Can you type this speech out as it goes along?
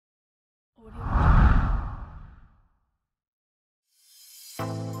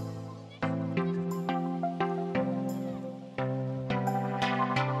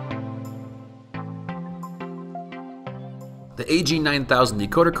The AG9000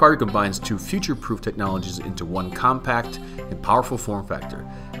 decoder card combines two future-proof technologies into one compact and powerful form factor.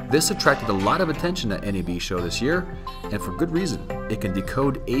 This attracted a lot of attention at NAB Show this year, and for good reason. It can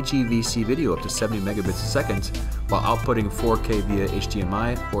decode HEVC video up to 70 megabits a second while outputting 4K via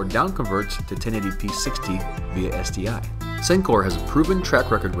HDMI or downconvert to 1080p 60 via SDI. Sencore has a proven track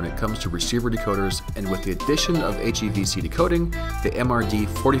record when it comes to receiver decoders, and with the addition of HEVC decoding, the MRD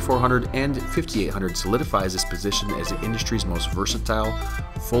 4400 and 5800 solidifies its position as the industry's most versatile,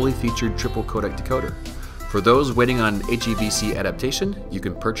 fully featured triple codec decoder. For those waiting on HEVC adaptation, you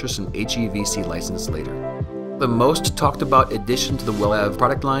can purchase an HEVC license later. The most talked about addition to the NAB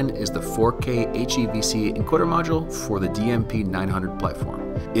product line is the 4K HEVC encoder module for the DMP900 platform.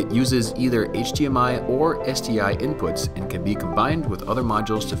 It uses either HDMI or SDI inputs and can be combined with other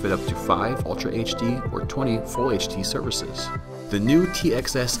modules to fit up to 5 Ultra HD or 20 Full HD services. The new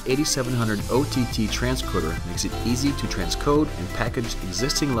TXS 8700 OTT transcoder makes it easy to transcode and package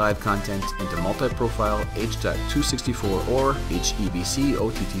existing live content into multi-profile H.264 or HEVC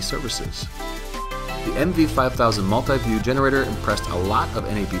OTT services. The MV5000 Multiview generator impressed a lot of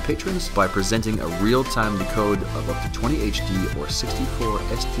NAB patrons by presenting a real-time decode of up to 20 HD or 64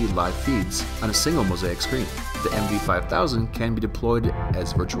 ST live feeds on a single mosaic screen. The MV5000 can be deployed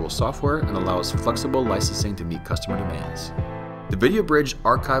as virtual software and allows flexible licensing to meet customer demands. The VideoBRIDGE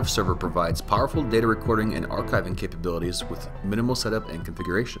archive server provides powerful data recording and archiving capabilities with minimal setup and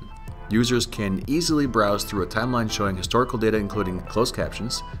configuration. Users can easily browse through a timeline showing historical data including closed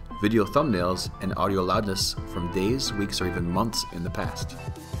captions, video thumbnails, and audio loudness from days, weeks, or even months in the past.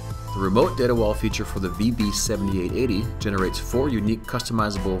 The remote data wall feature for the VB7880 generates 4 unique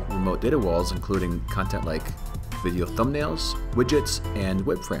customizable remote data walls including content like video thumbnails, widgets, and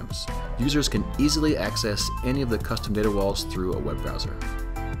web frames. Users can easily access any of the custom data walls through a web browser.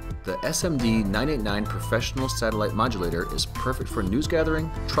 The SMD989 Professional Satellite Modulator is perfect for news gathering,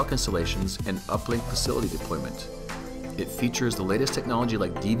 truck installations, and uplink facility deployment. It features the latest technology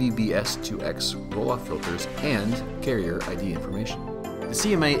like DVB-S2X roll-off filters and carrier ID information. The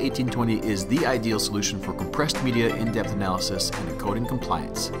CMA 1820 is the ideal solution for compressed media in-depth analysis and encoding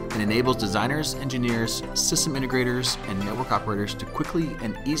compliance, and enables designers, engineers, system integrators, and network operators to quickly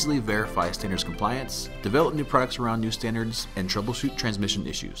and easily verify standards compliance, develop new products around new standards, and troubleshoot transmission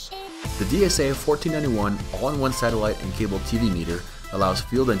issues. The DSA 1491 all-in-one satellite and cable TV meter allows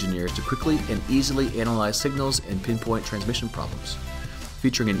field engineers to quickly and easily analyze signals and pinpoint transmission problems.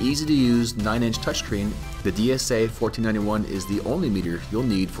 Featuring an easy-to-use 9-inch touchscreen, the DSA 1491 is the only meter you'll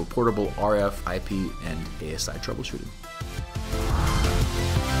need for portable RF, IP, and ASI troubleshooting.